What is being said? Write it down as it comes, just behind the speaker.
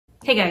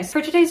Hey guys,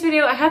 for today's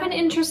video, I have an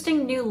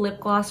interesting new lip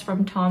gloss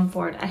from Tom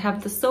Ford. I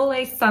have the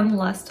Soleil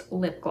Sunlust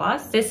Lip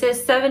Gloss. This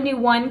is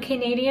 71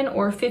 Canadian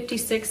or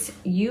 56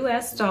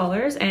 US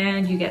dollars,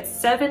 and you get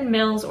 7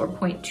 mils or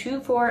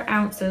 0.24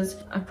 ounces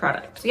of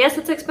product. So yes,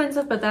 it's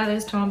expensive, but that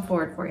is Tom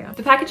Ford for you.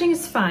 The packaging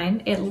is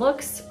fine. It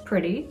looks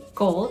pretty,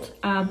 gold,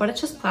 but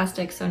it's just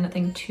plastic, so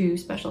nothing too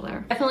special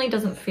there. Definitely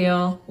doesn't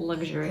feel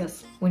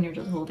luxurious when you're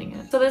just holding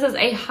it. So this is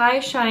a high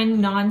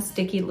shine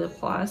non-sticky lip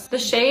gloss. The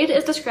shade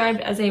is described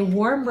as a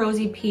warm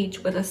rosy peach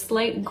with a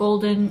slight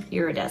golden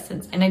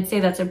iridescence, and I'd say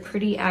that's a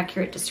pretty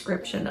accurate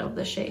description of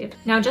the shade.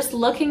 Now, just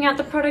looking at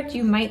the product,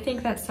 you might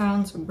think that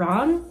sounds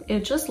wrong.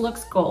 It just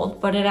looks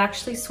gold, but it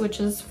actually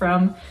switches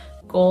from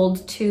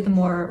gold to the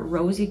more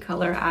rosy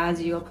color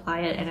as you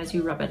apply it and as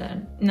you rub it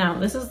in. Now,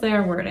 this is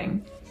their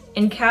wording.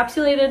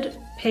 Encapsulated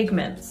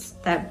pigments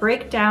that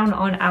break down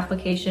on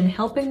application,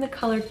 helping the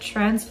color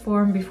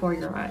transform before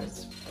your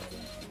eyes.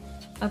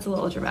 That's a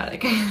little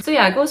dramatic. So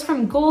yeah, it goes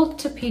from gold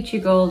to peachy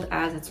gold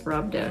as it's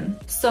rubbed in.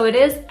 So it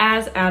is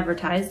as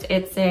advertised.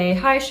 It's a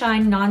high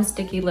shine,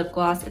 non-sticky lip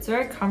gloss. It's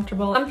very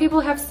comfortable. Some people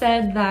have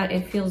said that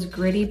it feels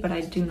gritty, but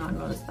I do not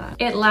notice that.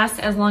 It lasts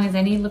as long as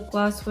any lip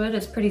gloss would.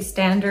 It's pretty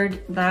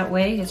standard that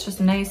way. It's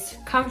just a nice,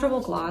 comfortable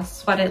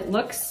gloss, but it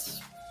looks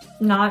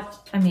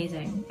not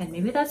amazing. And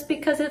maybe that's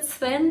because it's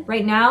thin.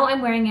 Right now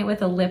I'm wearing it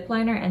with a lip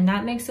liner, and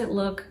that makes it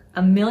look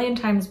a million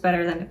times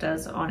better than it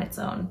does on its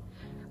own.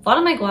 A lot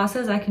of my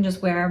glosses I can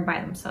just wear by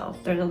themselves.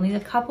 There's only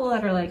a couple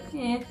that are like,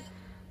 eh,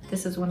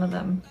 this is one of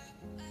them.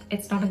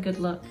 It's not a good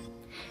look.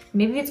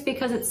 Maybe it's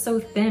because it's so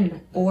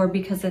thin or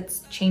because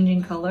it's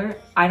changing color.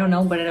 I don't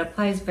know, but it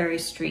applies very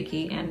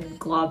streaky and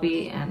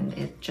globby, and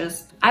it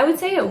just, I would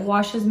say it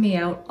washes me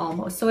out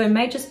almost. So it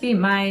might just be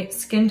my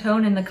skin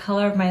tone and the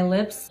color of my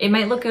lips. It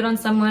might look good on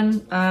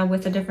someone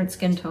with a different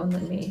skin tone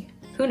than me.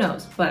 Who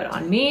knows? But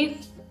on me,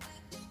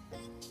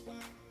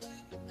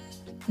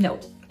 no.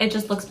 It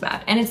just looks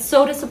bad. And it's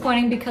so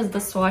disappointing because the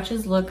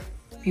swatches look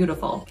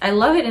beautiful. I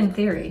love it in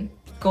theory.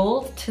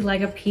 Gold to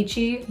like a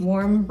peachy,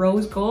 warm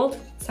rose gold.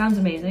 Sounds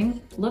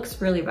amazing. Looks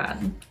really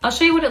bad. I'll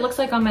show you what it looks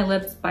like on my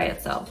lips by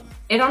itself.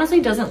 It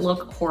honestly doesn't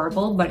look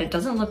horrible, but it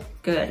doesn't look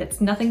good. It's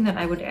nothing that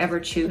I would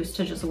ever choose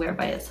to just wear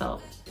by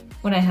itself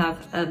when I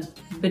have a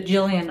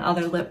bajillion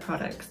other lip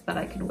products that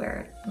I could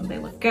wear and they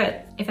look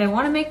good. If I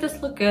want to make this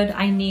look good,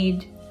 I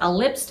need a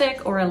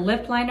lipstick or a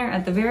lip liner,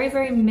 at the very,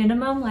 very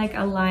minimum, like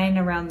a line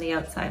around the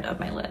outside of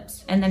my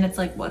lips. And then it's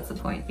like, what's the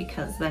point?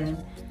 Because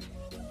then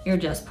you're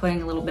just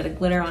putting a little bit of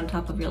glitter on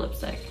top of your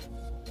lipstick.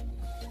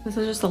 This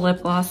is just a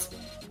lip gloss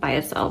by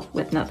itself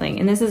with nothing.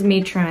 And this is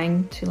me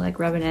trying to like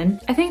rub it in.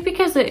 I think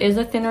because it is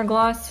a thinner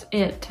gloss,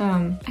 it,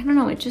 I don't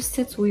know, it just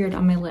sits weird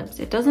on my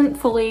lips. It doesn't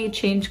fully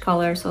change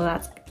color, so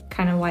that's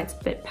kind of why it's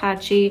a bit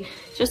patchy,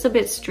 just a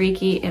bit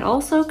streaky. It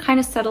also kind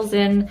of settles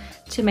in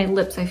to my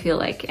lips, I feel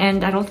like,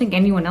 and I don't think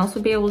anyone else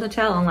would be able to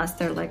tell unless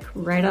they're like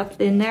right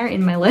up in there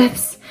in my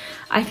lips.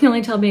 I can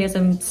only tell because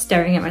I'm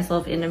staring at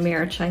myself in a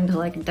mirror trying to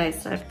like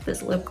dissect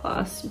this lip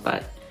gloss,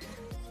 but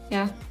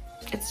yeah,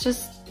 it's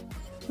just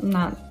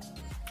not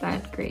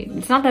that great.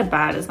 It's not that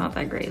bad, it's not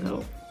that great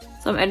though.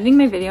 So I'm editing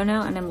my video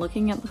now and I'm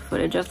looking at the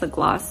footage of the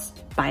gloss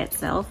by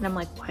itself and I'm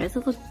like, why does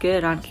it look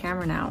good on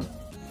camera now?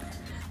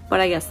 But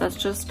I guess that's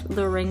just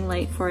the ring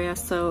light for you.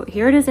 So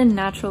here it is in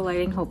natural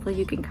lighting. Hopefully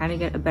you can kind of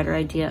get a better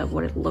idea of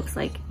what it looks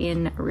like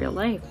in real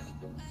life.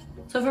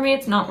 So for me,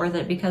 it's not worth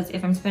it because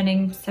if I'm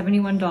spending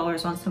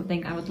 $71 on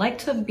something, I would like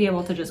to be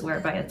able to just wear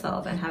it by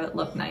itself and have it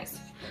look nice.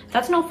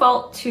 That's no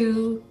fault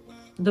to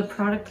the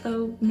product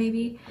though,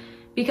 maybe,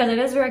 because it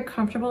is very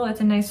comfortable. It's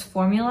a nice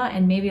formula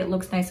and maybe it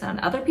looks nice on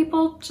other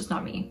people, just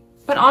not me.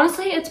 But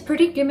honestly, it's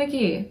pretty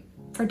gimmicky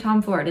for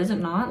Tom Ford, is it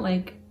not?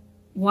 Like,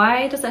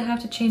 why does it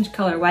have to change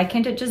color? Why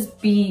can't it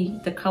just be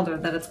the color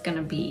that it's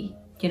gonna be?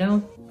 You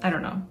know? I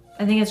don't know.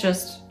 I think it's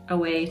just a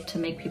way to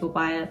make people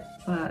buy it.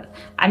 But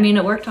I mean,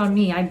 it worked on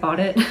me. I bought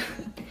it.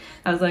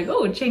 I was like,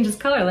 oh, it changes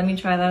color. Let me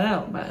try that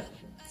out. But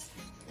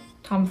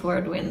Tom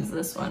Ford wins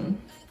this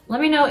one. Let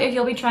me know if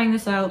you'll be trying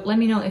this out. Let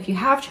me know if you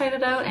have tried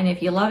it out and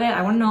if you love it.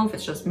 I want to know if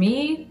it's just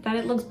me that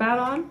it looks bad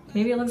on.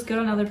 Maybe it looks good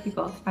on other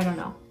people. I don't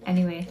know.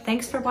 Anyway,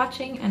 thanks for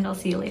watching and I'll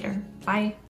see you later. Bye.